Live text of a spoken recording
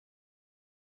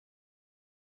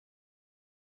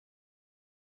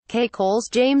Kay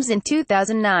Coles-James in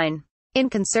 2009. In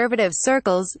conservative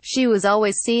circles, she was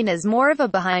always seen as more of a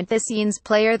behind-the-scenes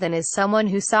player than as someone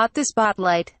who sought the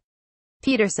spotlight.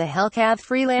 Peter CihelkaThe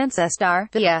Free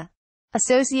LanceStar, via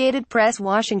Associated Press,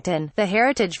 Washington. The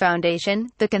Heritage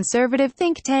Foundation, the conservative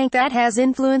think tank that has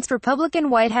influenced Republican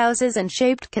White Houses and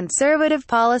shaped conservative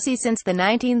policy since the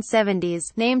 1970s,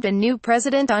 named a new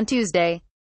president on Tuesday,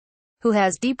 who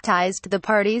has deep ties to the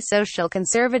party's social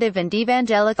conservative and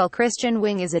evangelical Christian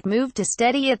wing as it moved to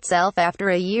steady itself after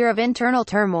a year of internal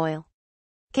turmoil.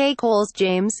 Kay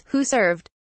Coles-James, who served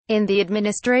in the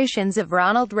administrations of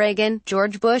Ronald Reagan,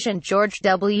 George Bush and George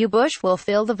W. Bush, will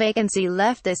fill the vacancy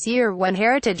left this year when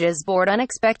Heritage's board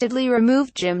unexpectedly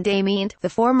removed Jim DeMint, the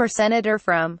former senator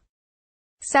from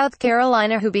South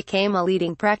Carolina who became a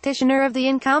leading practitioner of the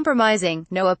uncompromising,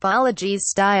 no apologies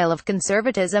style of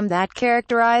conservatism that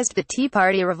characterized the Tea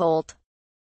Party revolt.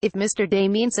 If Mr.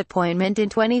 DeMint's appointment in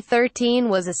 2013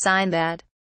 was a sign that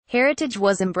Heritage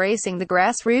was embracing the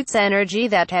grassroots energy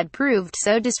that had proved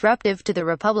so disruptive to the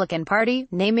Republican Party,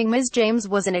 naming Ms. James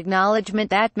was an acknowledgement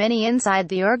that many inside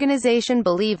the organization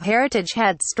believe Heritage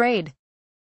had strayed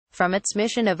from its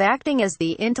mission of acting as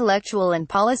the intellectual and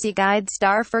policy guide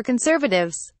star for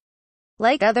conservatives.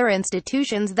 Like other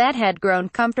institutions that had grown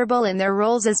comfortable in their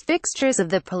roles as fixtures of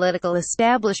the political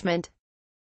establishment,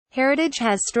 Heritage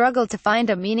has struggled to find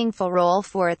a meaningful role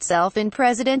for itself in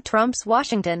President Trump's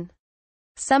Washington.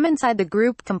 Some inside the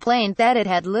group complained that it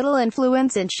had little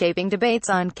influence in shaping debates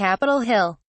on Capitol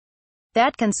Hill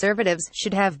that conservatives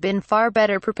should have been far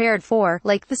better prepared for,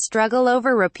 like the struggle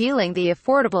over repealing the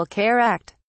Affordable Care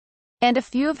Act. And a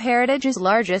few of Heritage's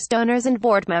largest donors and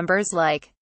board members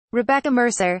like Rebecca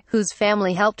Mercer, whose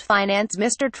family helped finance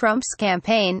Mr. Trump's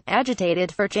campaign,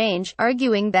 agitated for change,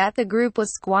 arguing that the group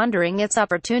was squandering its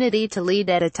opportunity to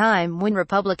lead at a time when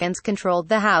Republicans controlled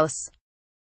the House,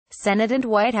 Senate and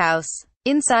White House.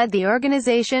 Inside the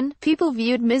organization, people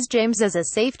viewed Ms. James as a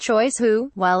safe choice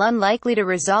who, while unlikely to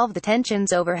resolve the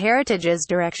tensions over Heritage's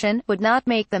direction, would not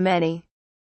make them any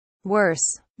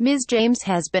worse. Ms. James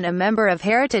has been a member of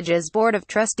Heritage's Board of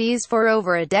Trustees for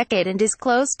over a decade and is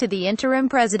close to the interim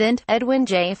president, Edwin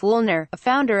J. Fulner, a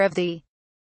founder of the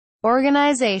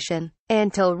organization.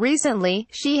 Until recently,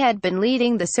 she had been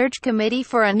leading the search committee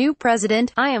for a new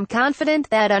president. I am confident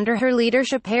that under her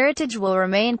leadership Heritage will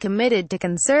remain committed to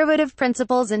conservative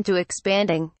principles and to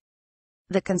expanding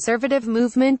the conservative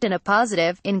movement in a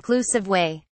positive, inclusive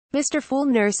way, Mr.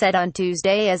 Fulner said on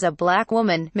Tuesday. As a black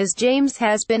woman, Ms. James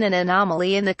has been an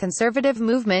anomaly in the conservative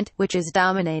movement, which is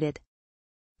dominated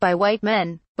by white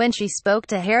men. When she spoke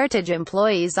to Heritage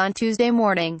employees on Tuesday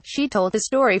morning, she told the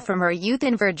story from her youth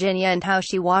in Virginia and how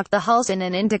she walked the halls in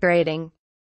an integrating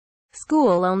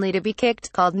school only to be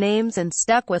kicked, called names and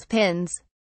stuck with pins.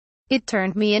 It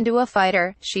turned me into a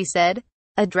fighter, she said.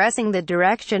 Addressing the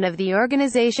direction of the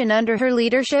organization under her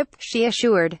leadership, she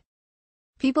assured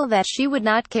people that she would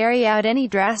not carry out any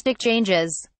drastic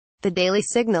changes. The Daily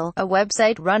Signal, a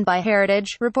website run by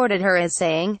Heritage, reported her as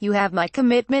saying, "You have my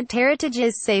commitment. Heritage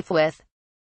is safe with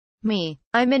me.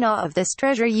 I'm in awe of this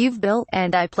treasure you've built,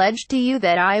 and I pledge to you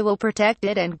that I will protect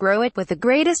it and grow it with the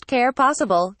greatest care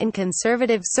possible." In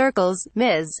conservative circles,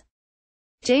 Ms.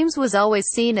 James was always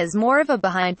seen as more of a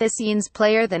behind-the-scenes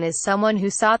player than as someone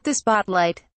who sought the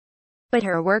spotlight. But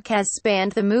her work has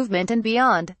spanned the movement and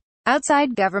beyond.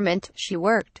 Outside government, she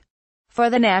worked for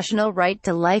the National Right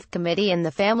to Life Committee and the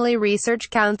Family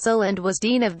Research Council and was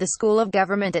Dean of the School of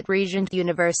Government at Regent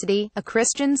University, a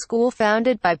Christian school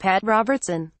founded by Pat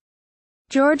Robertson.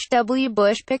 George W.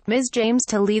 Bush picked Ms. James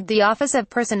to lead the Office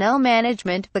of Personnel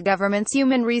Management, the government's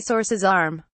human resources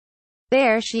arm.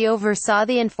 There she oversaw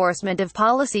the enforcement of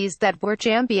policies that were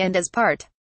championed as part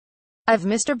of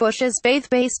Mr. Bush's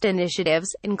faith-based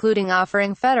initiatives, including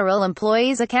offering federal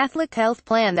employees a Catholic health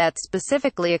plan that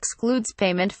specifically excludes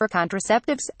payment for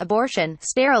contraceptives, abortion,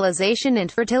 sterilization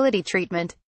and fertility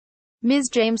treatment. Ms.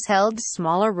 James held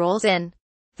smaller roles in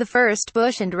the first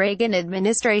Bush and Reagan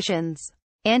administrations.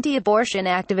 Anti-abortion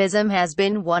activism has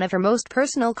been one of her most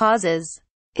personal causes.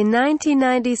 In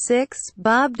 1996,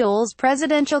 Bob Dole's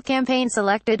presidential campaign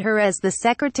selected her as the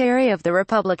secretary of the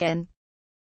Republican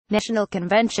National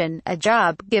Convention, a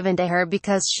job given to her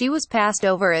because she was passed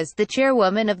over as the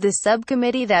chairwoman of the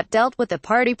subcommittee that dealt with the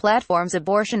party platform's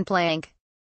abortion plank.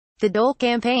 The Dole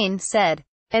campaign said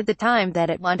at the time that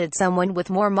it wanted someone with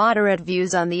more moderate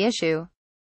views on the issue.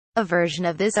 A version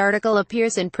of this article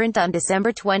appears in print on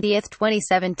December 20,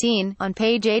 2017, on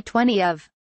page 820 of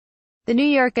the New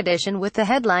York edition with the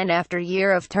headline, "After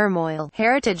Year of Turmoil,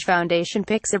 Heritage Foundation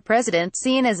Picks a President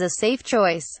Seen as a Safe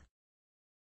Choice."